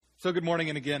So good morning,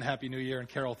 and again, Happy New Year. And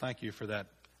Carol, thank you for that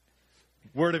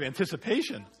word of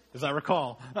anticipation, as I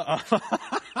recall.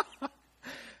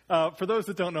 For those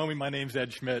that don't know me, my name's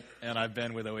Ed Schmidt, and I've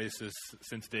been with Oasis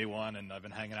since day one, and I've been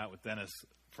hanging out with Dennis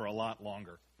for a lot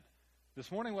longer.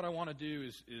 This morning, what I want to do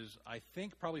is I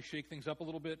think, probably shake things up a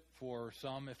little bit for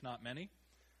some, if not many.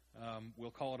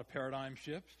 We'll call it a paradigm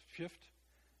shift,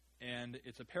 and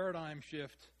it's a paradigm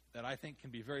shift that I think can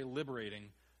be very liberating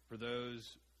for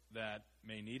those that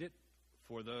may need it,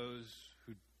 for those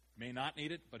who may not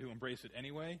need it, but who embrace it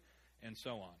anyway, and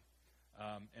so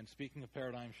on. And speaking of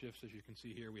paradigm shifts, as you can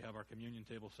see here, we have our communion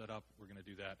table set up. We're going to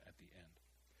do that at the end.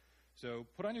 So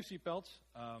put on your seatbelts,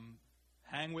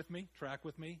 hang with me, track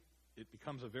with me. It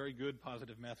becomes a very good,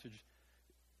 positive message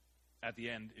at the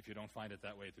end if you don't find it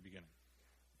that way at the beginning.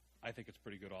 I think it's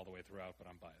pretty good all the way throughout, but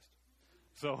I'm biased.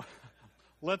 So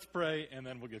let's pray, and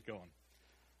then we'll get going.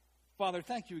 Father,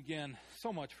 thank you again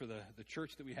so much for the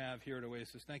church that we have here at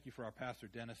Oasis. Thank you for our pastor,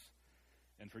 Dennis,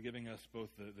 and for giving us both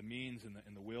the means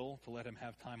and the will to let him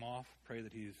have time off. Pray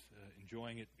that he's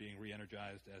enjoying it, being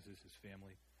re-energized, as is his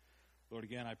family. Lord,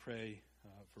 again, I pray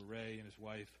for Ray and his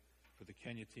wife, for the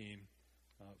Kenya team,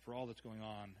 for all that's going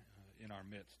on in our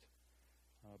midst.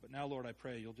 But now, Lord, I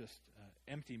pray you'll just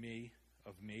empty me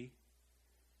of me,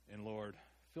 and Lord,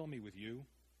 fill me with you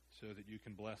so that you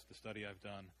can bless the study I've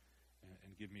done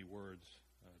and give me words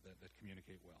that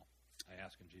communicate well. I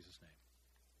ask in Jesus' name.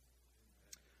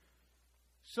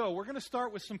 So we're going to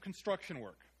start with some construction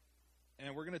work.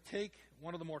 And we're going to take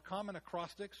one of the more common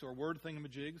acrostics or word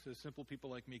thingamajigs, as simple people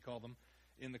like me call them,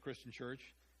 in the Christian church,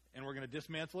 and we're going to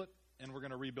dismantle it, and we're going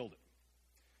to rebuild it.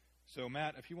 So,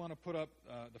 Matt, if you want to put up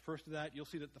the first of that, you'll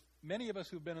see that many of us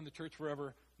who've been in the church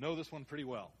forever know this one pretty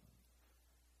well.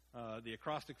 The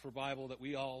acrostic for Bible that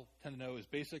we all tend to know is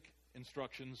basic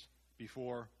instructions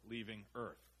before leaving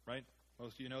Earth, right?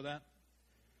 Most of you know that?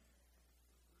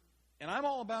 And I'm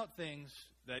all about things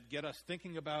that get us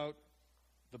thinking about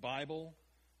the Bible.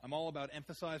 I'm all about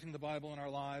emphasizing the Bible in our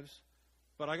lives.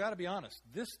 But I got to be honest,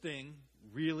 this thing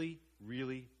really,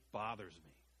 really bothers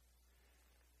me.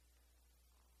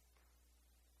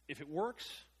 If it works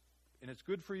and it's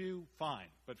good for you, fine.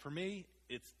 But for me,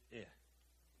 it's eh.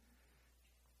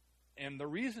 And the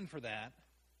reason for that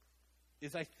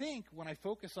is I think when I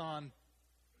focus on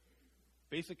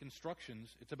basic instructions,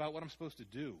 it's about what I'm supposed to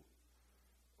do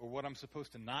or what I'm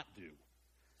supposed to not do.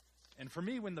 And for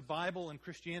me, when the Bible and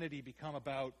Christianity become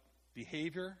about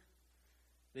behavior,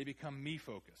 they become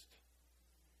me-focused.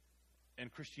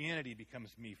 And Christianity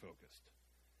becomes me-focused.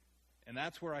 And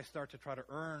that's where I start to try to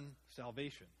earn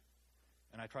salvation.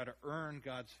 And I try to earn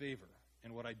God's favor.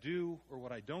 And what I do or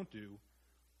what I don't do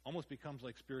almost becomes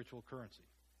like spiritual currency.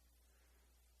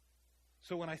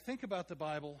 So when I think about the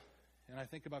Bible and I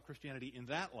think about Christianity in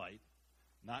that light,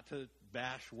 not to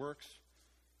bash works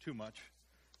too much,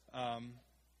 I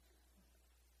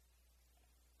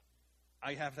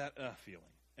have that feeling.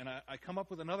 And I come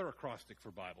up with another acrostic for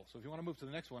Bible. So if you want to move to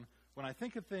the next one, when I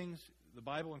think of things, the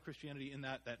Bible and Christianity in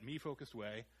that me-focused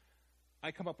way,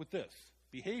 I come up with this.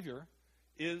 Behavior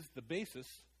is the basis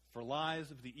for lies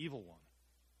of the evil one.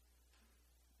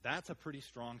 That's a pretty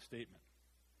strong statement.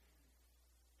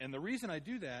 And the reason I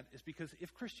do that is because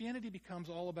if Christianity becomes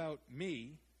all about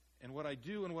me and what I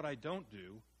do and what I don't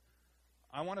do,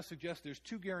 I want to suggest there's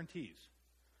two guarantees.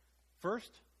 First,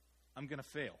 I'm going to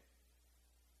fail.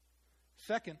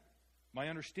 Second, my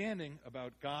understanding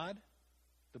about God,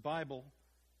 the Bible,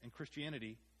 and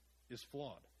Christianity is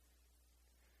flawed.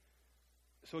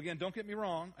 So again, don't get me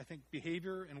wrong. I think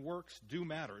behavior and works do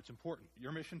matter. It's important.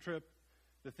 Your mission trip,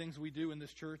 the things we do in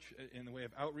this church in the way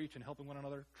of outreach and helping one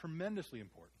another, tremendously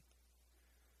important.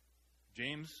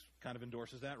 James kind of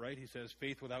endorses that, right? He says,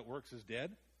 faith without works is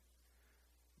dead.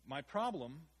 My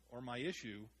problem, or my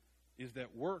issue, is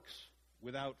that works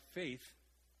without faith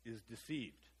is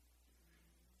deceived.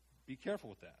 Be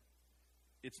careful with that.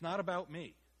 It's not about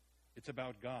me. It's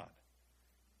about God.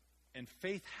 And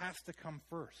faith has to come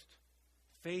first.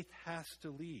 Faith has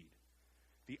to lead.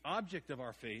 The object of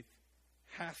our faith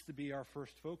has to be our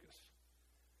first focus.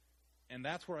 And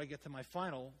that's where I get to my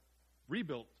final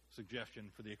rebuilt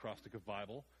suggestion for the acrostic of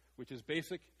Bible, which is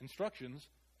basic instructions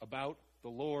about the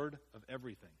Lord of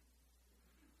everything.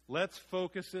 Let's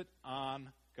focus it on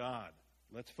God.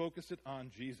 Let's focus it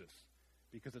on Jesus,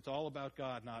 because it's all about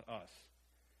God, not us.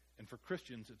 And for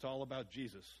Christians, it's all about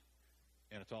Jesus,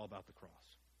 and it's all about the cross.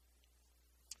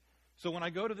 So when I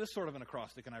go to this sort of an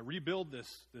acrostic and I rebuild this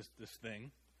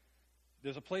thing,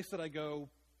 there's a place that I go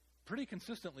pretty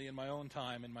consistently in my own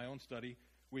time, in my own study,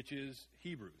 which is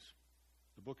Hebrews,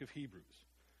 the book of Hebrews.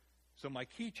 So my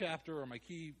key chapter or my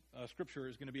key scripture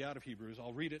is going to be out of Hebrews.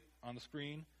 I'll read it on the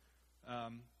screen.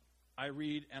 I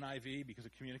read NIV because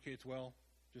it communicates well.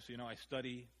 Just so you know, I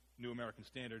study New American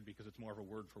Standard because it's more of a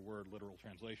word-for-word literal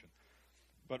translation.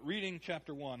 But reading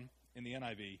chapter 1 in the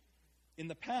NIV, in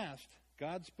the past,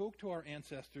 God spoke to our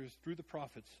ancestors through the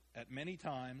prophets at many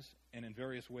times and in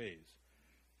various ways.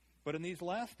 But in these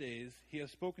last days, he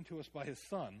has spoken to us by his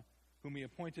Son, whom he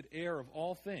appointed heir of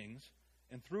all things,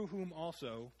 and through whom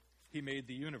also he made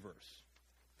the universe.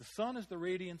 The Son is the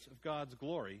radiance of God's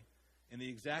glory and the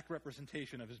exact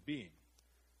representation of his being,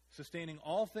 sustaining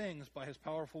all things by his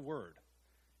powerful word.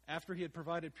 After he had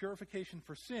provided purification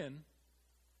for sin,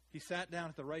 he sat down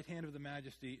at the right hand of the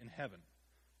Majesty in heaven.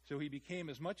 So he became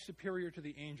as much superior to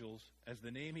the angels as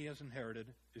the name he has inherited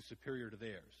is superior to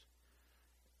theirs.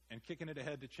 And kicking it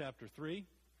ahead to chapter 3,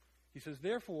 he says,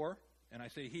 therefore, and I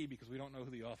say he because we don't know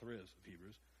who the author is of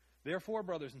Hebrews, therefore,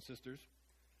 brothers and sisters,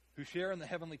 who share in the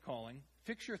heavenly calling,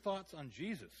 fix your thoughts on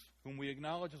Jesus, whom we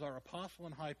acknowledge as our apostle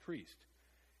and high priest.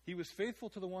 He was faithful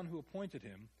to the one who appointed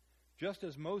him, just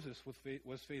as Moses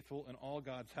was faithful in all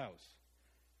God's house.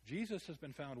 Jesus has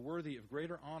been found worthy of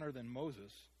greater honor than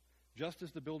Moses, just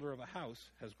as the builder of a house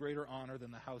has greater honor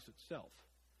than the house itself.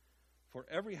 For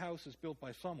every house is built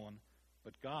by someone,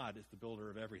 but God is the builder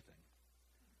of everything.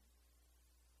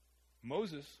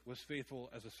 Moses was faithful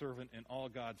as a servant in all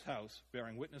God's house,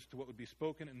 bearing witness to what would be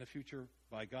spoken in the future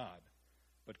by God.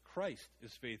 But Christ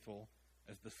is faithful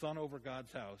as the Son over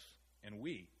God's house, and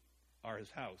we are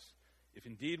his house, if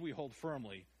indeed we hold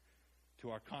firmly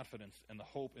to our confidence and the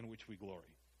hope in which we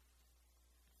glory.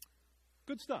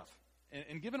 Good stuff.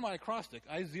 And given my acrostic,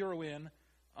 I zero in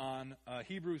on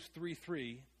Hebrews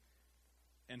 3:3,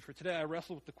 and for today I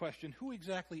wrestle with the question, who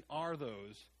exactly are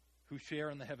those who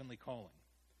share in the heavenly calling?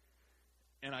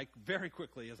 And I very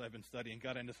quickly, as I've been studying,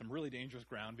 got into some really dangerous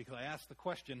ground because I asked the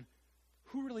question,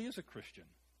 who really is a Christian?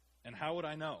 And how would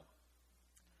I know?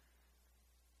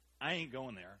 I ain't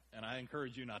going there, and I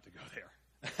encourage you not to go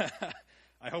there.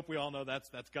 I hope we all know that's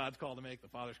God's call to make, the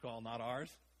Father's call, not ours.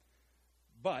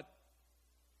 But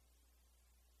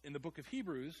in the book of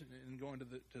Hebrews, and going to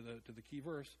the key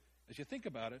verse, as you think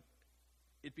about it,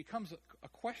 it becomes a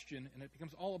question, and it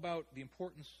becomes all about the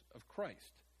importance of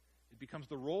Christ. It becomes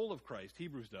the role of Christ,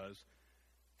 Hebrews does,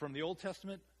 from the Old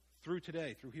Testament through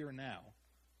today, through here and now.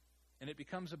 And it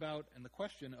becomes about, and the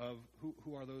question of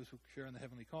who are those who share in the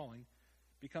heavenly calling,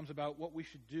 becomes about what we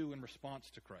should do in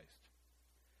response to Christ.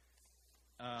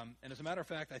 And as a matter of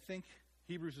fact, I think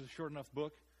Hebrews is a short enough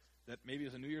book that maybe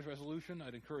as a New Year's resolution,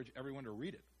 I'd encourage everyone to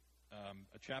read it.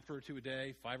 A chapter or two a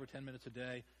day, 5 or 10 minutes a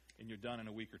day, and you're done in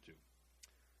a week or two.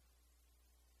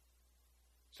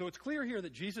 So it's clear here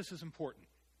that Jesus is important.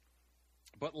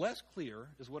 But less clear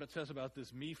is what it says about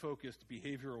this me-focused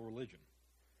behavioral religion.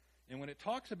 And when it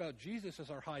talks about Jesus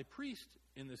as our high priest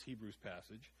in this Hebrews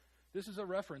passage, this is a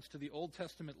reference to the Old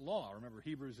Testament law. Remember,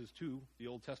 Hebrews is to the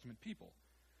Old Testament people.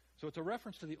 So it's a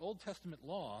reference to the Old Testament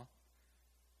law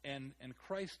and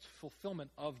Christ's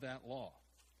fulfillment of that law.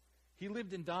 He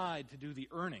lived and died to do the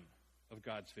earning of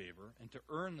God's favor and to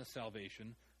earn the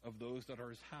salvation of those that are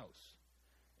his house.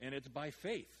 And it's by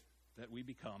faith that we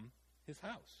become his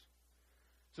house.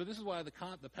 So this is why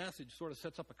the passage sort of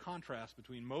sets up a contrast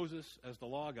between Moses as the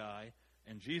law guy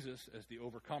and Jesus as the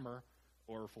overcomer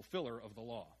or fulfiller of the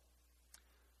law.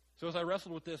 So as I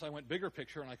wrestled with this, I went bigger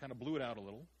picture, and I kind of blew it out a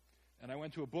little. And I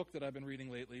went to a book that I've been reading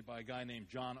lately by a guy named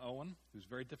John Owen, who's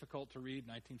very difficult to read,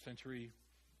 19th century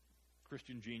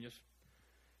Christian genius.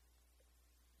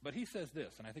 But he says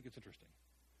this, and I think it's interesting.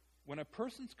 When a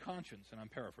person's conscience, and I'm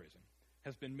paraphrasing,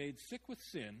 has been made sick with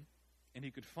sin, and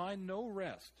he could find no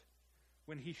rest,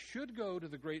 when he should go to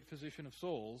the great physician of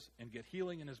souls and get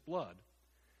healing in his blood,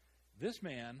 this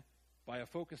man, by a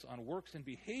focus on works and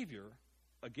behavior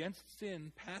against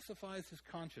sin, pacifies his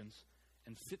conscience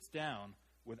and sits down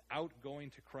without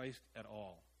going to Christ at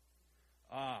all.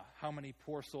 Ah, how many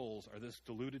poor souls are this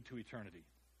deluded to eternity?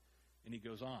 And he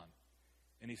goes on.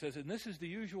 And he says, and this is the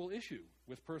usual issue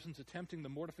with persons attempting the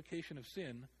mortification of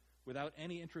sin without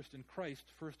any interest in Christ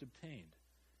first obtained.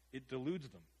 It deludes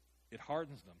them. It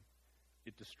hardens them.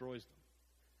 It destroys them.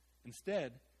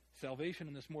 Instead, salvation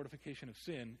in this mortification of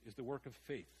sin is the work of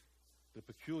faith, the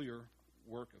peculiar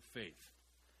work of faith.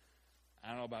 I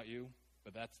don't know about you,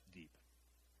 but that's deep.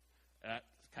 That's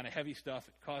kind of heavy stuff.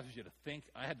 It causes you to think.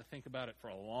 I had to think about it for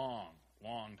a long,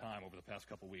 long time over the past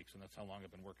couple weeks, and that's how long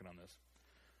I've been working on this.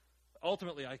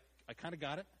 Ultimately, I kind of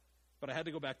got it, but I had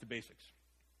to go back to basics.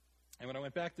 And when I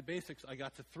went back to basics, I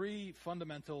got to 3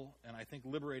 fundamental and I think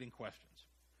liberating questions.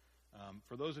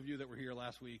 For those of you that were here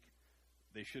last week,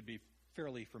 they should be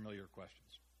fairly familiar questions.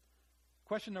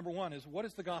 Question number 1 is, what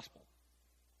is the gospel?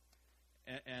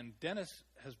 And Dennis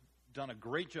has done a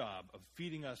great job of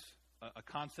feeding us a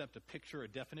concept, a picture, a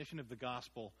definition of the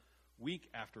gospel week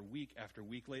after week after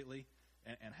week lately,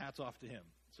 and hats off to him.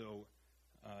 So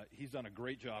he's done a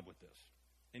great job with this.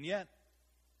 And yet,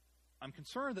 I'm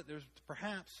concerned that there's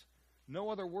perhaps no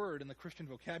other word in the Christian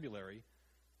vocabulary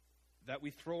that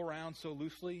we throw around so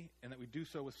loosely and that we do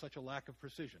so with such a lack of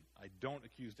precision. I don't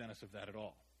accuse Dennis of that at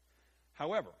all.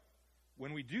 However,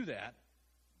 when we do that,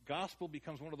 gospel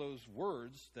becomes one of those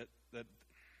words that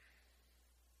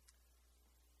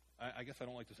I guess I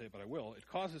don't like to say it, but I will. It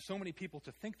causes so many people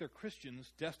to think they're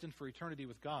Christians destined for eternity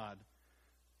with God,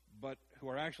 but who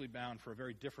are actually bound for a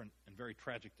very different and very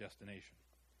tragic destination.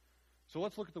 So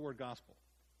let's look at the word gospel.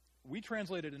 We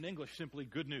translate it in English simply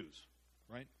good news,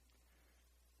 right?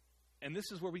 And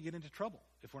this is where we get into trouble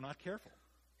if we're not careful.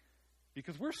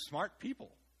 Because we're smart people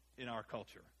in our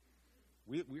culture.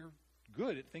 We're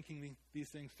good at thinking these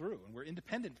things through, and we're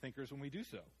independent thinkers when we do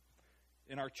so.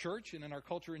 In our church and in our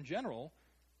culture in general,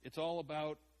 it's all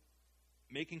about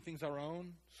making things our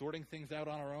own, sorting things out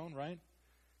on our own, right?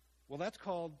 Well, that's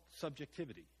called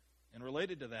subjectivity. And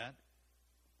related to that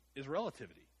is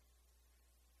relativity.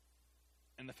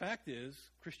 And the fact is,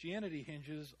 Christianity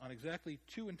hinges on exactly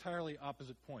two entirely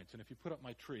opposite points. And if you put up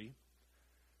my tree,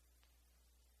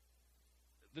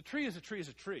 the tree is a tree is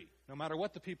a tree, no matter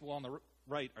what the people on the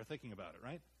right are thinking about it,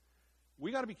 right?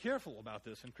 We got to be careful about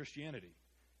this in Christianity,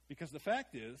 because the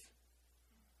fact is,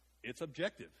 it's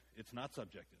objective. It's not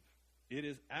subjective. It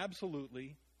is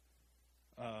absolutely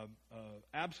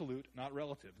absolute, not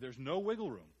relative. There's no wiggle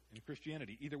room in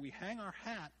Christianity. Either we hang our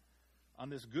hat on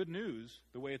this good news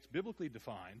the way it's biblically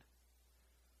defined,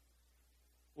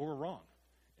 or we're wrong,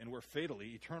 and we're fatally,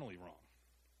 eternally wrong.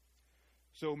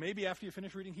 So maybe after you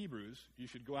finish reading Hebrews, you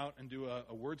should go out and do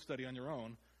a word study on your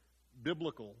own,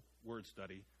 biblical word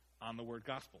study on the word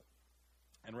gospel,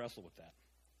 and wrestle with that.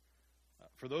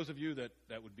 For those of you that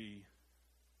would be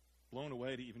blown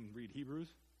away to even read Hebrews,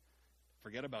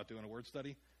 forget about doing a word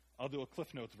study. I'll do a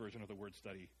Cliff Notes version of the word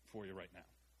study for you right now.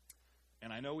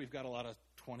 And I know we've got a lot of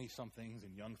 20-somethings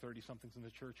and young 30-somethings in the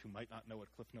church who might not know what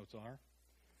Cliff Notes are.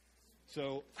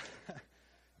 So,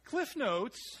 Cliff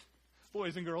Notes,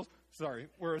 boys and girls,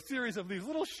 were a series of these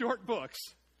little short books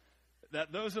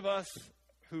that those of us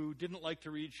who didn't like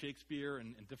to read Shakespeare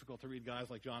and difficult-to-read guys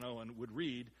like John Owen would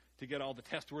read to get all the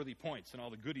test-worthy points and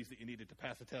all the goodies that you needed to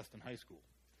pass a test in high school.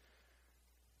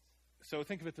 So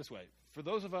think of it this way. For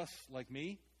those of us like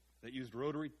me that used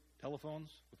rotary telephones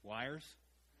with wires,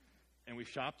 and we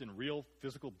shopped in real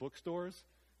physical bookstores,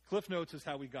 Cliff Notes is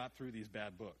how we got through these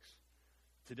bad books.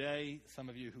 Today, some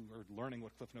of you who are learning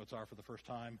what Cliff Notes are for the first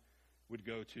time would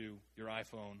go to your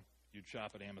iPhone, you'd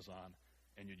shop at Amazon,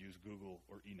 and you'd use Google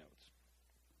or eNotes.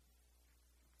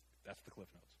 That's the Cliff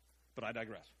Notes. But I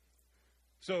digress.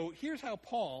 So here's how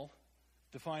Paul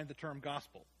defined the term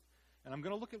gospel. And I'm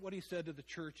going to look at what he said to the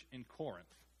church in Corinth.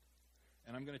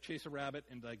 And I'm going to chase a rabbit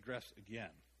and digress again.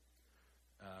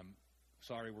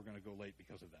 Sorry, we're going to go late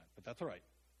because of that, but that's all right.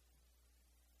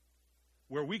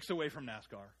 We're weeks away from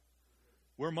NASCAR.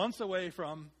 We're months away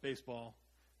from baseball.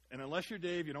 And unless you're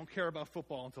Dave, you don't care about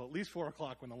football until at least 4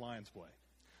 o'clock when the Lions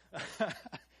play.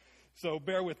 So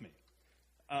bear with me.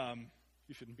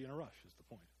 You shouldn't be in a rush, is the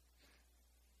point.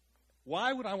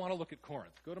 Why would I want to look at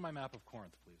Corinth? Go to my map of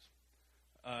Corinth, please.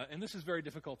 And this is very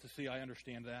difficult to see, I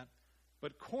understand that.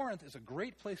 But Corinth is a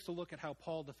great place to look at how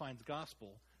Paul defines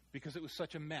gospel because it was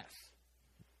such a mess.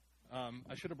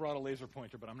 I should have brought a laser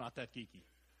pointer, but I'm not that geeky.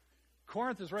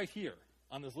 Corinth is right here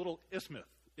on this little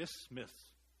isthmus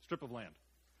strip of land.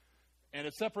 And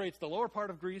it separates the lower part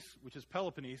of Greece, which is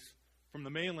Peloponnese, from the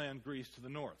mainland Greece to the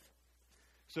north.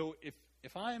 So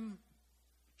if I'm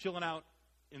chilling out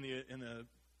in the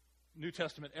New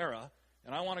Testament era,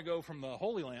 and I want to go from the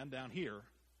Holy Land down here,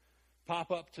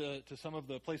 pop up to some of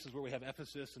the places where we have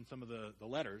Ephesus and some of the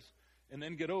letters, and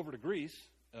then get over to Greece,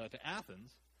 to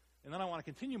Athens, and then I want to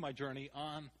continue my journey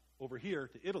on over here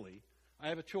to Italy, I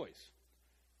have a choice.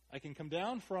 I can come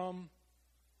down from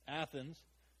Athens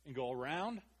and go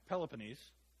around Peloponnese,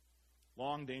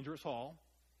 long, dangerous haul.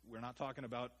 We're not talking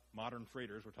about modern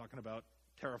freighters. We're talking about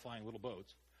terrifying little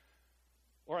boats.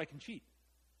 Or I can cheat,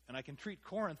 and I can treat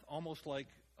Corinth almost like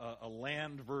a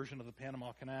land version of the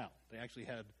Panama Canal. They actually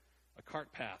had a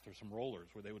cart path or some rollers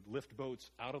where they would lift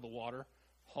boats out of the water,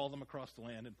 haul them across the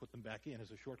land, and put them back in as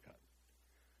a shortcut.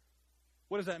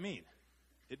 What does that mean?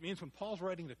 It means when Paul's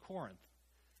writing to Corinth,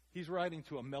 he's writing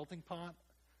to a melting pot,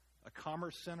 a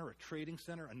commerce center, a trading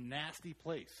center, a nasty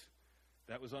place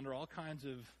that was under all kinds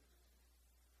of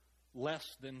less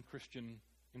than Christian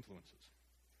influences.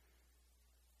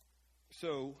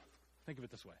 So think of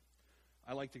it this way.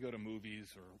 I like to go to movies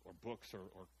or books or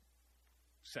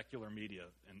secular media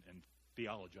and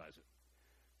theologize it.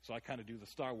 So I kind of do the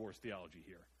Star Wars theology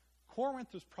here.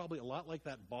 Corinth is probably a lot like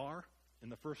that bar in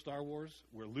the first Star Wars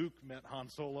where Luke met Han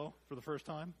Solo for the first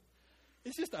time.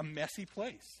 It's just a messy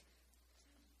place.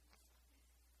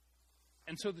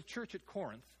 And so the church at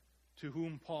Corinth, to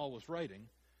whom Paul was writing,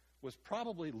 was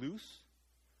probably loose,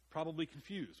 probably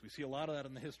confused. We see a lot of that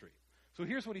in the history. So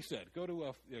here's what he said. Go to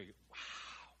wow,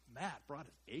 Matt brought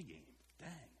his A game. Dang.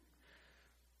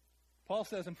 Paul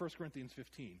says in 1 Corinthians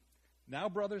 15, "Now,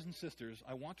 brothers and sisters,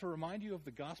 I want to remind you of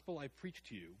the gospel I preached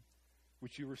to you,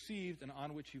 which you received and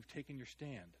on which you've taken your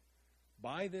stand.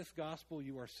 By this gospel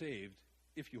you are saved,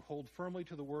 if you hold firmly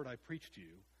to the word I preached to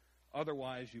you.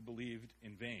 Otherwise you believed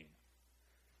in vain."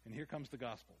 And here comes the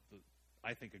gospel,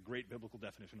 I think a great biblical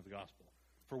definition of the gospel.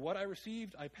 "For what I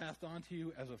received I passed on to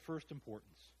you as of first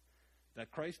importance, that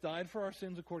Christ died for our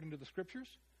sins according to the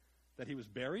Scriptures, that he was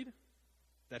buried,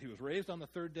 that he was raised on the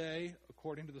third day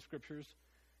according to the Scriptures,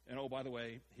 and oh, by the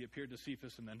way, he appeared to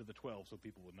Cephas and then to the 12 so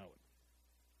people would know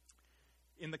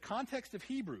it." In the context of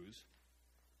Hebrews,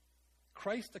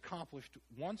 Christ accomplished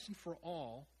once and for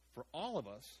all of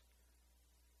us,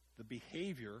 the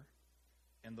behavior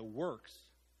and the works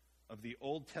of the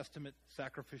Old Testament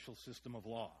sacrificial system of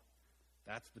law.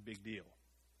 That's the big deal.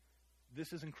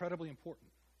 This is incredibly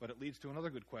important, but it leads to another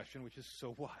good question, which is,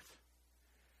 so what?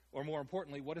 Or more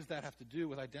importantly, what does that have to do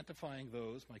with identifying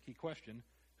those, my key question,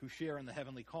 who share in the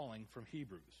heavenly calling from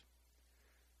Hebrews?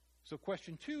 So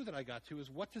question 2 that I got to is,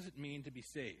 what does it mean to be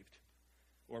saved?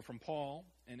 Or from Paul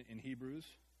in Hebrews,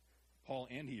 Paul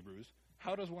and Hebrews,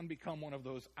 how does one become one of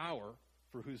those our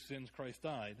for whose sins Christ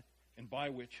died, and by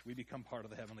which we become part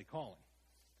of the heavenly calling?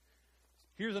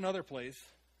 Here's another place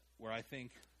where I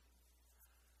think,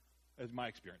 as my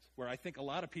experience, where I think a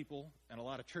lot of people and a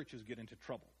lot of churches get into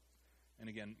trouble. And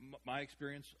again, my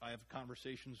experience, I have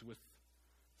conversations with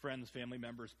friends, family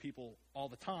members, people all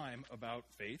the time about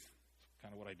faith. It's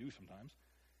kind of what I do sometimes.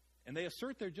 And they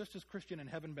assert they're just as Christian and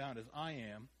heaven-bound as I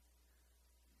am,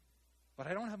 but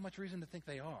I don't have much reason to think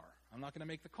they are. I'm not going to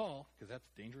make the call, because that's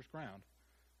dangerous ground.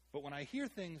 But when I hear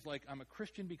things like, I'm a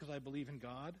Christian because I believe in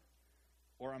God,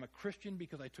 or I'm a Christian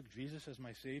because I took Jesus as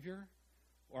my Savior,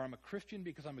 or I'm a Christian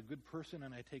because I'm a good person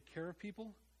and I take care of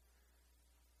people,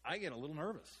 I get a little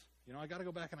nervous. I got to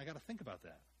go back and I got to think about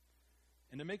that.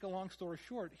 And to make a long story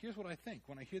short, here's what I think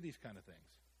when I hear these kind of things.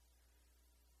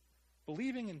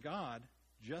 Believing in God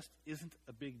just isn't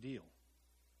a big deal.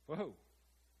 Whoa,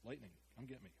 lightning, come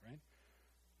get me, right?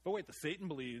 But wait, the Satan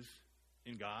believes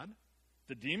in God.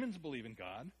 The demons believe in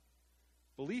God.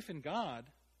 Belief in God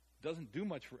doesn't do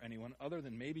much for anyone other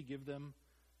than maybe give them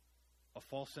a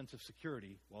false sense of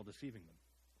security while deceiving them.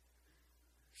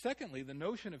 Secondly, the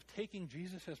notion of taking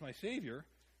Jesus as my Savior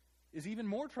is even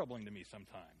more troubling to me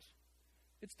sometimes.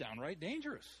 It's downright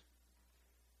dangerous.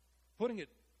 Putting it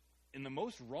in the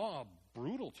most raw,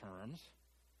 brutal terms,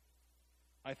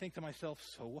 I think to myself,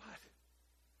 so what?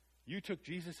 You took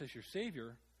Jesus as your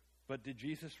Savior, but did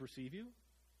Jesus receive you?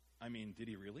 I mean, did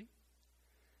he really?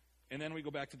 And then we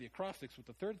go back to the acrostics with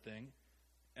the third thing,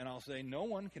 and I'll say no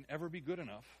one can ever be good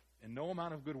enough, and no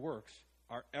amount of good works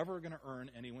are ever going to earn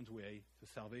anyone's way to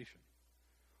salvation.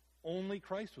 Only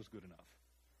Christ was good enough.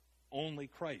 Only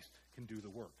Christ can do the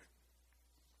work.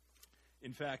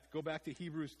 In fact, go back to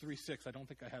Hebrews 3:6. I don't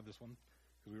think I have this one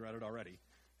because we read it already.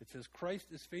 It says, Christ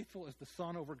is faithful as the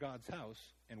Son over God's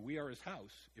house, and we are his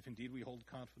house, if indeed we hold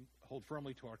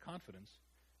firmly to our confidence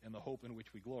and the hope in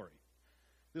which we glory.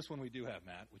 This one we do have,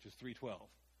 Matt, which is 3:12.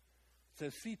 It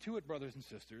says, see to it, brothers and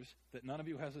sisters, that none of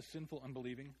you has a sinful,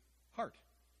 unbelieving heart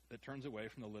that turns away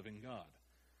from the living God.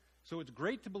 So it's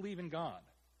great to believe in God,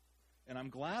 and I'm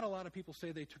glad a lot of people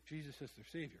say they took Jesus as their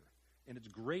Savior, and it's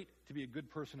great to be a good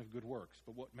person of good works,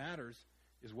 but what matters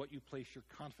is what you place your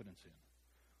confidence in.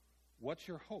 What's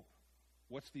your hope?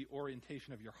 What's the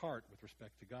orientation of your heart with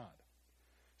respect to God?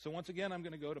 So once again, I'm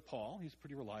going to go to Paul. He's a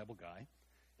pretty reliable guy.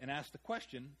 And ask the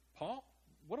question, Paul,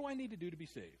 what do I need to do to be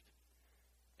saved?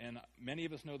 And many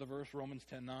of us know the verse, Romans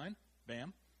 10:9.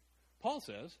 Bam. Paul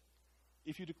says,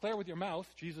 if you declare with your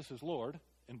mouth Jesus is Lord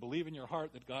and believe in your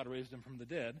heart that God raised him from the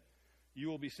dead, you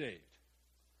will be saved.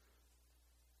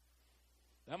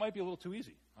 That might be a little too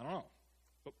easy. I don't know.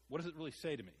 But what does it really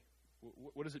say to me?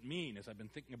 What does it mean as I've been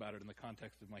thinking about it in the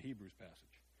context of my Hebrews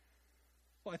passage?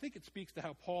 Well, I think it speaks to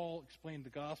how Paul explained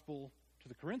the gospel to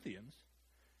the Corinthians,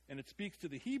 and it speaks to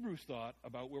the Hebrews thought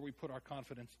about where we put our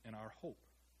confidence and our hope.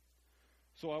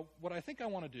 So what I think I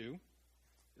want to do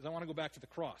is I want to go back to the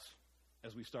cross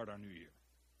as we start our new year.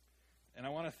 And I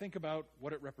want to think about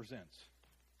what it represents.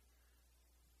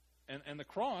 And the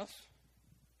cross,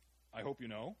 I hope you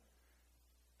know,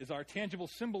 is our tangible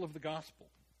symbol of the gospel.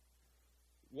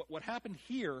 What happened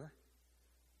here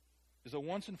is a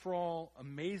once-and-for-all,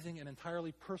 amazing, and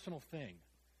entirely personal thing.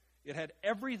 It had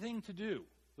everything to do,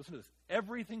 listen to this,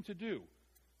 everything to do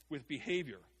with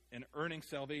behavior and earning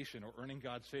salvation or earning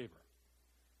God's favor.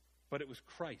 But it was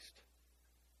Christ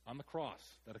on the cross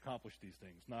that accomplished these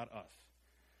things, not us.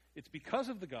 It's because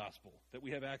of the gospel that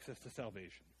we have access to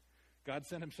salvation. God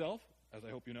sent himself, as I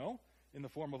hope you know, in the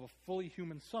form of a fully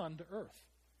human son to earth,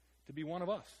 to be one of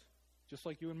us, just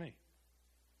like you and me,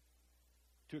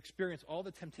 to experience all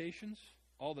the temptations,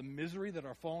 all the misery that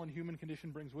our fallen human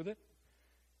condition brings with it.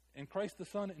 And Christ the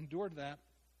Son endured that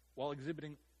while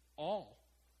exhibiting all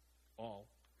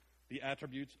the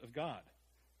attributes of God,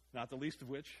 not the least of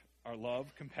which are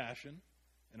love, compassion,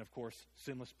 and of course,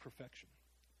 sinless perfection.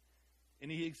 And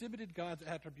he exhibited God's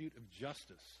attribute of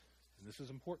justice, and this is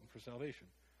important for salvation,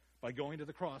 by going to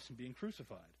the cross and being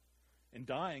crucified, and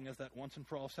dying as that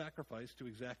once-and-for-all sacrifice to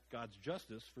exact God's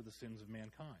justice for the sins of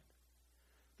mankind.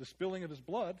 The spilling of his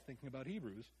blood, thinking about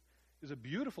Hebrews, is a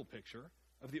beautiful picture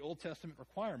of the Old Testament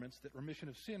requirements that remission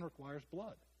of sin requires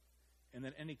blood, and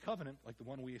that any covenant, like the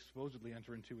one we supposedly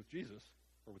enter into with Jesus,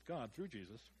 or with God through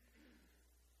Jesus,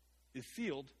 is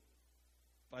sealed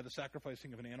by the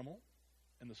sacrificing of an animal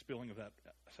and the spilling of that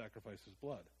sacrifice's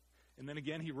blood. And then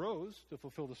again, he rose to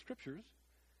fulfill the Scriptures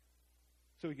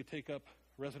so he could take up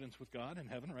residence with God in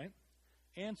heaven, right?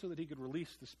 And so that he could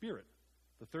release the Spirit,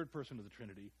 the third person of the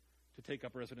Trinity, to take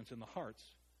up residence in the hearts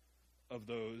of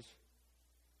those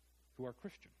who are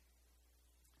Christian.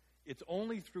 It's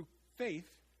only through faith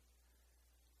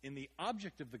in the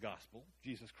object of the gospel,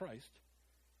 Jesus Christ,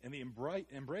 and the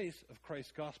embrace of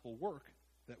Christ's gospel work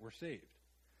that we're saved.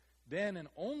 Then and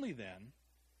only then,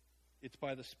 it's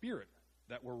by the Spirit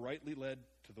that we're rightly led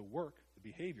to the work, the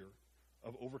behavior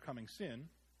of overcoming sin,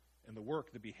 and the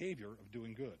work, the behavior of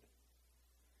doing good.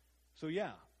 So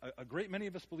yeah, a great many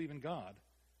of us believe in God.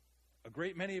 A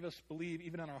great many of us believe,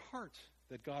 even in our hearts,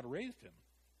 that God raised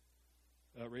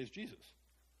him, raised Jesus.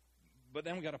 But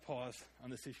then we got to pause on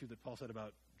this issue that Paul said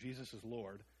about Jesus as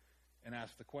Lord and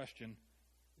ask the question,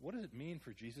 what does it mean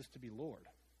for Jesus to be Lord?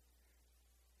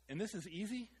 And this is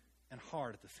easy and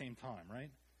hard at the same time, right?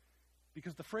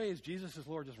 Because the phrase Jesus is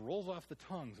Lord just rolls off the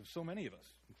tongues of so many of us,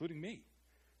 including me,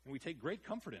 and we take great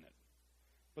comfort in it.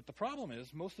 But the problem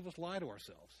is most of us lie to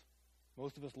ourselves.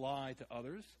 Most of us lie to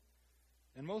others,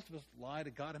 and most of us lie to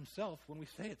God himself when we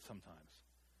say it sometimes.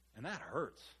 And that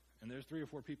hurts. And there's 3 or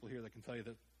 4 people here that can tell you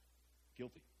that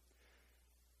guilty.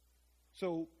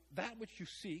 So that which you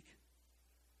seek,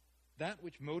 that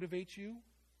which motivates you,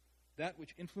 that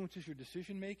which influences your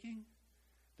decision-making,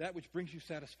 that which brings you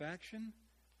satisfaction,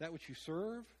 that which you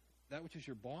serve, that which is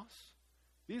your boss,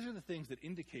 these are the things that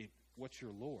indicate what's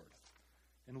your Lord.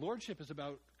 And lordship is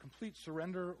about complete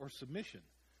surrender or submission.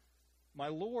 My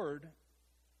Lord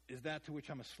is that to which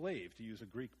I'm a slave, to use a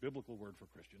Greek biblical word for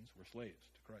Christians. We're slaves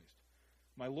to Christ.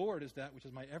 My Lord is that which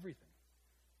is my everything.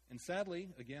 And sadly,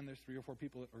 again, there's 3 or 4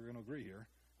 people that are going to agree here.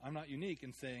 I'm not unique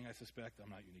in saying, I suspect I'm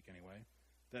not unique anyway,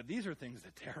 that these are things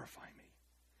that terrify me.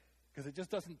 Because it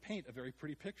just doesn't paint a very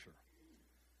pretty picture.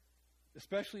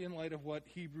 Especially in light of what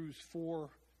Hebrews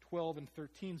 4:12 and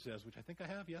 13 says, which I think I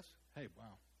have, yes? Hey,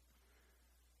 wow.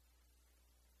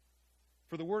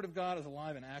 For the word of God is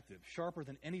alive and active, sharper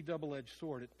than any double-edged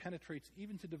sword. It penetrates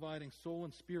even to dividing soul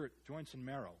and spirit, joints and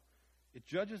marrow. It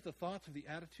judges the thoughts and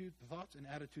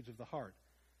attitudes of the heart.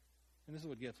 And this is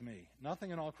what gets me.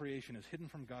 Nothing in all creation is hidden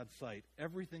from God's sight.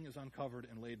 Everything is uncovered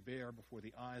and laid bare before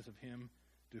the eyes of him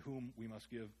to whom we must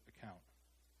give account.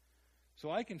 So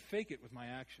I can fake it with my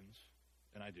actions,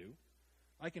 and I do.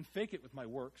 I can fake it with my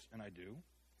works, and I do.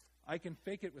 I can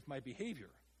fake it with my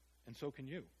behavior, and so can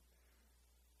you.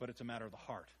 But it's a matter of the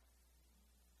heart.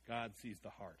 God sees the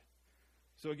heart.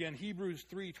 So again, Hebrews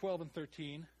 3:12 and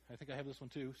 13, I think I have this one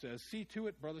too, says, see to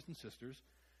it, brothers and sisters,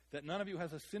 that none of you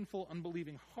has a sinful,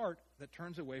 unbelieving heart that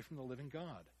turns away from the living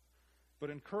God. But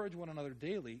encourage one another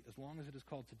daily, as long as it is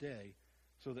called today,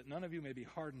 so that none of you may be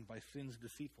hardened by sin's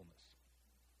deceitfulness.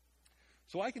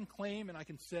 So I can claim and I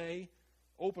can say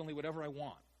openly whatever I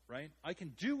want, right? I can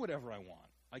do whatever I want.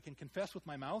 I can confess with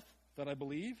my mouth that I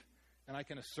believe, and I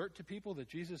can assert to people that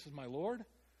Jesus is my Lord,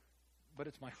 but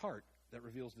it's my heart that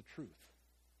reveals the truth.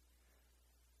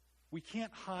 We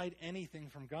can't hide anything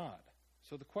from God.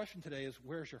 So the question today is,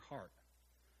 where's your heart?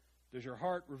 Does your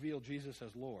heart reveal Jesus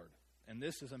as Lord? And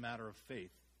this is a matter of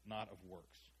faith, not of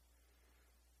works.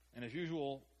 And as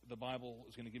usual, the Bible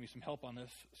is going to give me some help on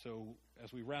this. So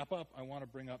as we wrap up, I want to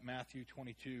bring up Matthew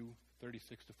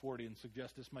 22:36 to 40 and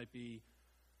suggest this might be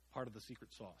part of the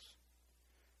secret sauce.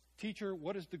 Teacher,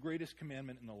 what is the greatest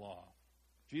commandment in the law?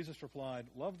 Jesus replied,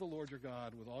 love the Lord your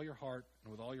God with all your heart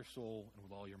and with all your soul and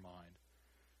with all your mind.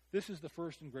 This is the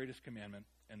first and greatest commandment,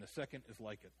 and the second is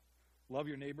like it. Love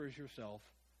your neighbor as yourself.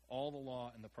 All the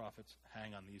law and the prophets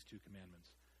hang on these two commandments.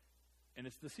 And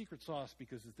it's the secret sauce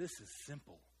because this is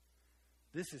simple.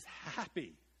 This is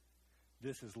happy.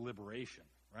 This is liberation,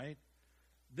 right?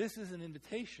 This is an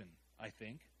invitation, I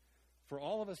think, for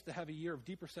all of us to have a year of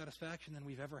deeper satisfaction than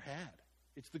we've ever had.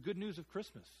 It's the good news of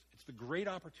Christmas. It's the great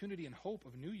opportunity and hope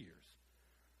of New Year's.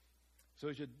 So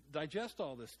as you digest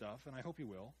all this stuff, and I hope you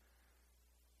will,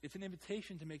 it's an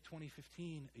invitation to make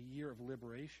 2015 a year of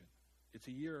liberation. It's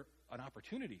an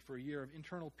opportunity for a year of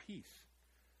internal peace,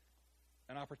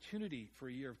 an opportunity for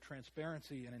a year of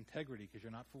transparency and integrity, because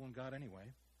you're not fooling God anyway,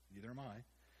 neither am I.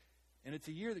 And it's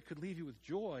a year that could leave you with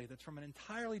joy that's from an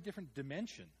entirely different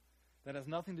dimension that has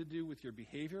nothing to do with your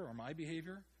behavior or my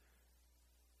behavior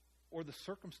or the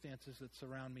circumstances that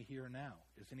surround me here and now.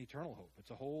 It's an eternal hope. It's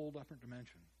a whole different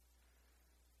dimension.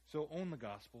 So own the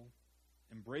gospel.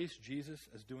 Embrace Jesus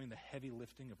as doing the heavy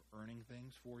lifting of earning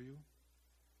things for you.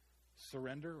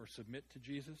 Surrender or submit to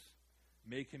Jesus.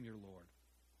 Make him your Lord.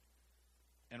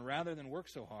 And rather than work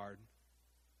so hard,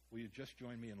 will you just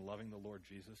join me in loving the Lord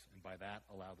Jesus and by that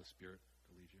allow the Spirit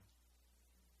to lead you?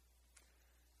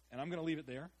 And I'm going to leave it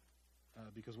there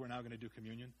because we're now going to do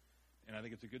communion. And I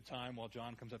think it's a good time while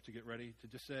John comes up to get ready to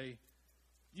just say,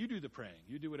 you do the praying.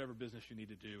 You do whatever business you need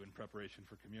to do in preparation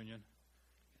for communion.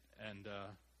 And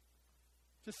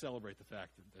just celebrate the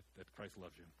fact that Christ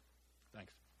loves you.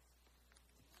 Thanks.